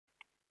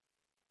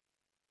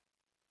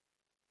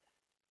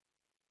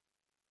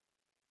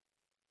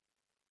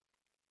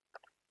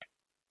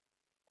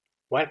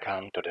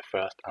Welcome to the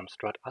first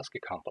Amstrad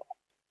ASCII Compo.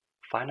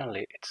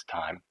 Finally, it's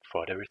time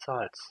for the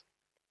results.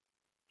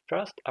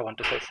 First, I want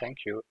to say thank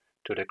you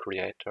to the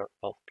creator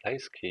of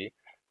PlaceKey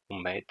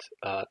who made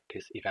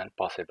this event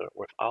possible.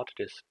 Without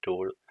this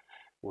tool,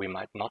 we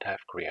might not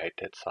have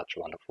created such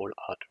wonderful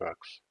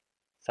artworks.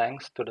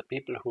 Thanks to the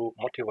people who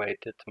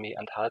motivated me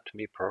and helped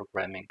me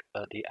programming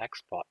the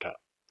exporter.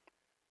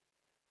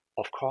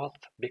 Of course,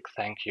 big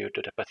thank you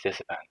to the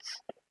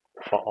participants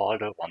for all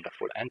the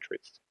wonderful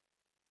entries.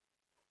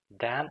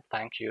 Then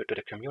thank you to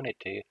the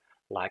community,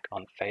 like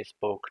on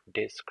Facebook,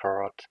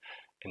 Discord,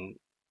 in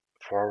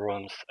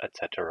forums,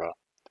 etc.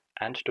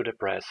 And to the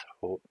press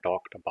who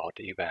talked about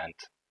the event.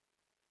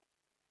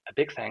 A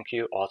big thank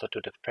you also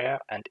to the fair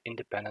and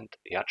independent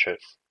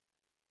judges.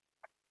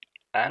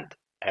 And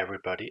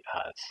everybody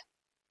else.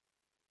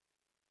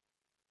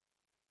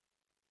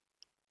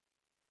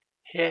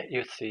 Here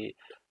you see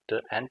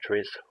the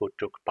entries who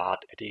took part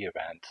at the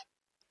event.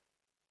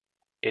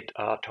 It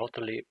are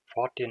totally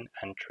 14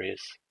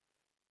 entries.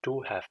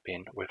 2 have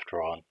been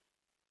withdrawn.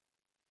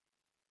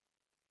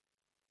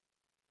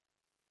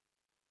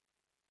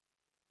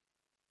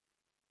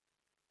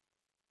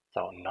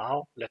 So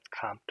now let's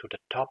come to the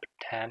top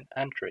 10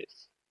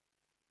 entries.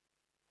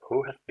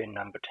 Who has been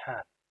number 10?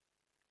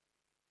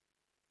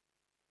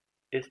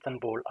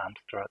 Istanbul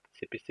Amstrad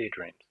CPC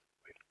Dreams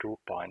with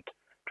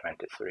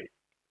 2.23.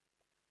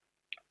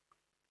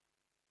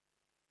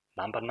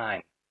 Number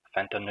 9,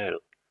 Fentanyl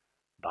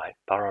by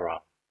Pararam.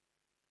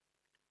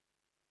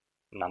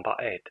 Number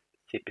 8,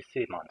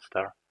 CPC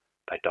Monster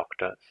by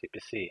Dr.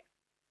 CPC.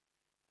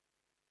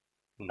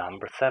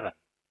 Number 7,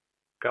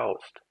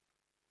 Ghost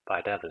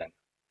by Devlin.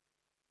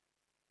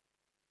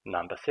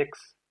 Number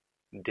 6,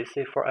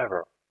 Dizzy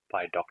Forever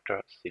by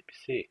Dr.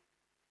 CPC.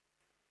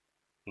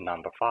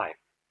 Number 5,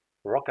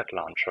 Rocket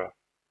Launcher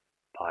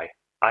by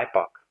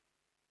IPOC.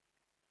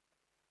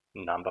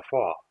 Number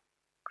 4,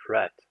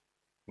 Dread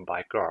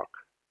by Gork.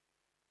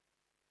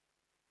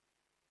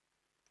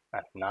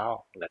 And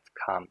now let's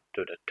come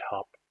to the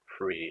top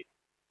 3.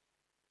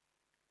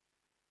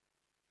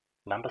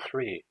 Number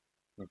 3,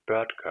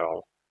 Bird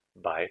Girl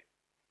by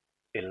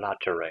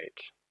Illiterate.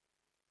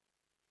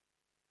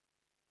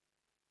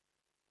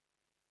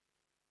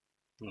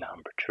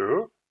 Number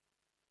 2,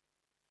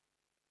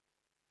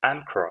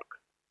 Amstrad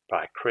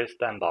by Chris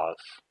Danvers.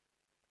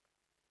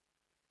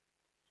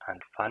 And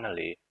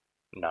finally,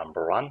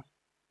 number 1,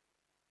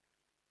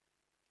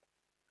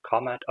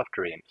 Comet of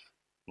Dreams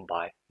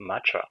by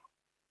Matcha.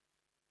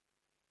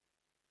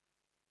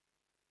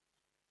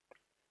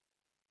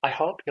 I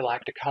hope you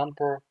liked the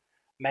compo.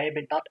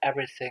 Maybe not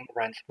everything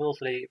ran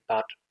smoothly,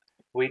 but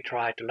we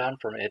try to learn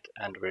from it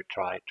and we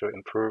try to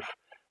improve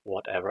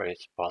whatever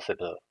is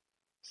possible.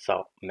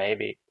 So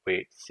maybe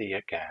we see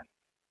again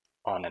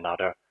on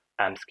another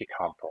ASCII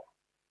Compo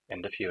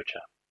in the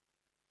future.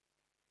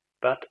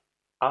 But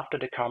after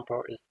the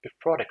compo is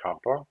before the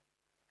compo,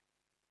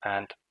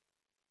 and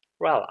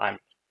well, I'm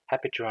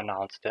happy to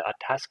announce the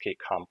ASCII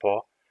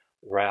Compo,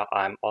 where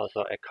I'm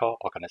also a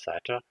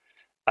co-organizer,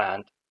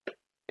 and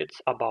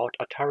it's about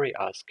Atari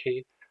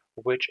ASCII,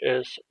 which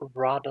is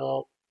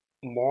rather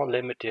more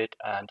limited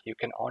and you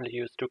can only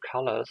use 2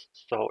 colors.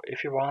 So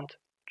if you want,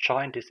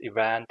 join this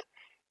event.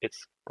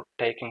 It's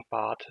taking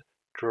part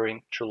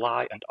during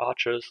July and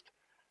August,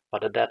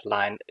 but the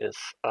deadline is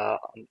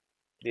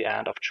the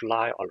end of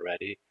July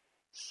already.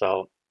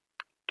 So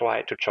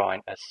try to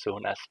join as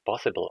soon as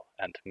possible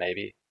and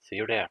maybe see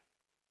you there.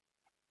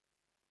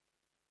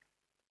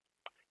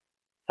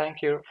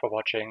 Thank you for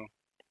watching.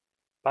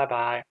 Bye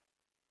bye.